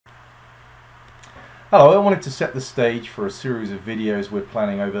Hello, I wanted to set the stage for a series of videos we're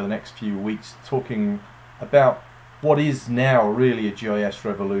planning over the next few weeks talking about what is now really a GIS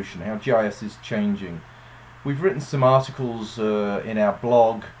revolution, how GIS is changing. We've written some articles in our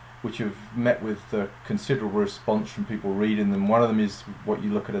blog which have met with considerable response from people reading them. One of them is what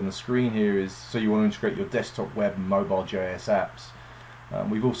you look at on the screen here, is so you want to integrate your desktop, web and mobile GIS apps.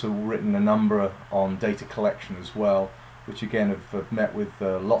 We've also written a number on data collection as well, which again have met with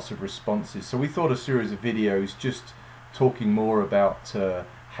lots of responses. So we thought a series of videos just talking more about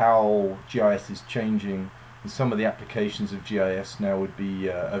how GIS is changing and some of the applications of GIS now would be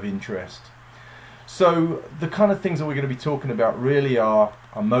of interest. So the kind of things that we're going to be talking about really are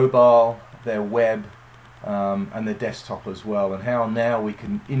mobile, their web, and their desktop as well, and how now we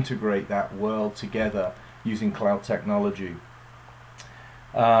can integrate that world together using cloud technology.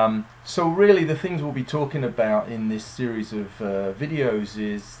 So really the things we'll be talking about in this series of videos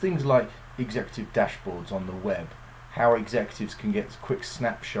is things like executive dashboards on the web, how executives can get quick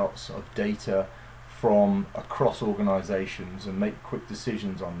snapshots of data from across organizations and make quick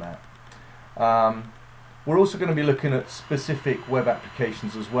decisions on that. We're also going to be looking at specific web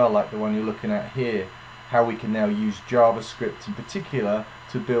applications as well, like the one you're looking at here, how we can now use JavaScript in particular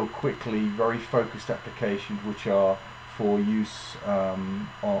to build quickly very focused applications which are for use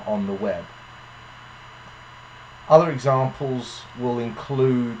on the web. Other examples will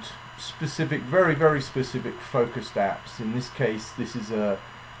include specific, very specific focused apps. In this case, this is a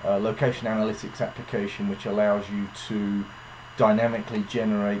location analytics application which allows you to dynamically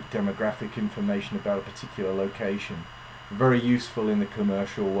generate demographic information about a particular location. Very useful in the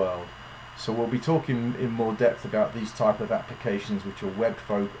commercial world. So we'll be talking in more depth about these type of applications which are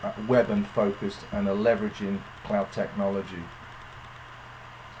web and focused and are leveraging cloud technology.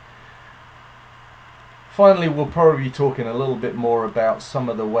 Finally, we'll probably be talking a little bit more about some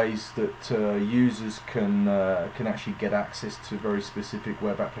of the ways that users can actually get access to very specific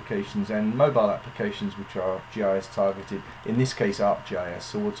web applications and mobile applications which are GIS targeted, in this case ArcGIS.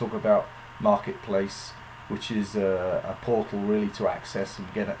 So we'll talk about Marketplace, which is a portal really to access and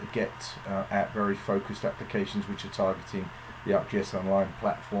get at very focused applications which are targeting the ArcGIS Online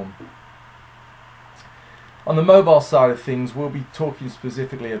platform. On the mobile side of things, we'll be talking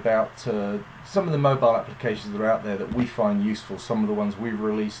specifically about some of the mobile applications that are out there that we find useful, some of the ones we've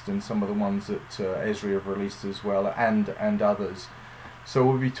released and some of the ones that Esri have released as well, and others. So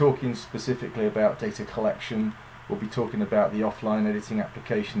we'll be talking specifically about data collection. We'll be talking about the offline editing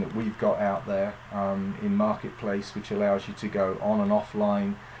application that we've got out there in Marketplace, which allows you to go on and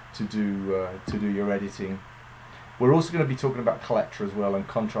offline to do your editing. We're also going to be talking about Collector as well, and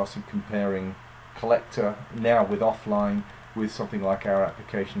contrasting, comparing Collector now with offline with something like our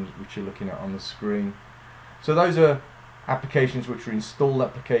applications which you're looking at on the screen. So those are applications which are installed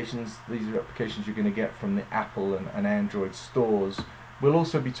applications. These are applications you're going to get from the Apple and Android stores. We'll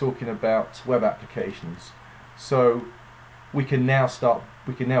also be talking about web applications. So we can now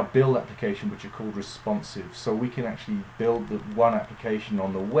build applications which are called responsive. So we can actually build the one application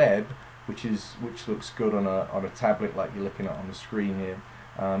on the web which looks good on a tablet like you're looking at on the screen here,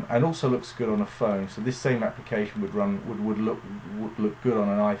 and also looks good on a phone. So this same application would look good on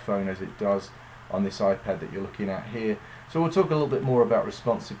an iPhone as it does on this iPad that you're looking at here. So we'll talk a little bit more about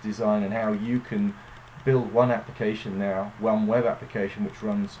responsive design and how you can build one application now, one web application which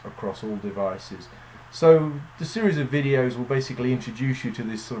runs across all devices. So the series of videos will basically introduce you to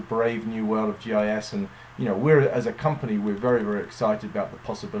this sort of brave new world of GIS, and we're, as a company, we're very excited about the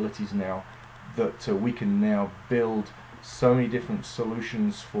possibilities now that we can now build so many different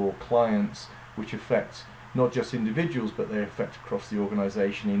solutions for clients which affect not just individuals but they affect across the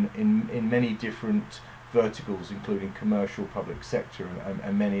organization in many different verticals, including commercial, public sector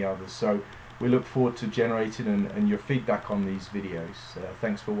and many others. So we look forward to generating and your feedback on these videos.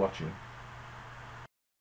 Thanks for watching.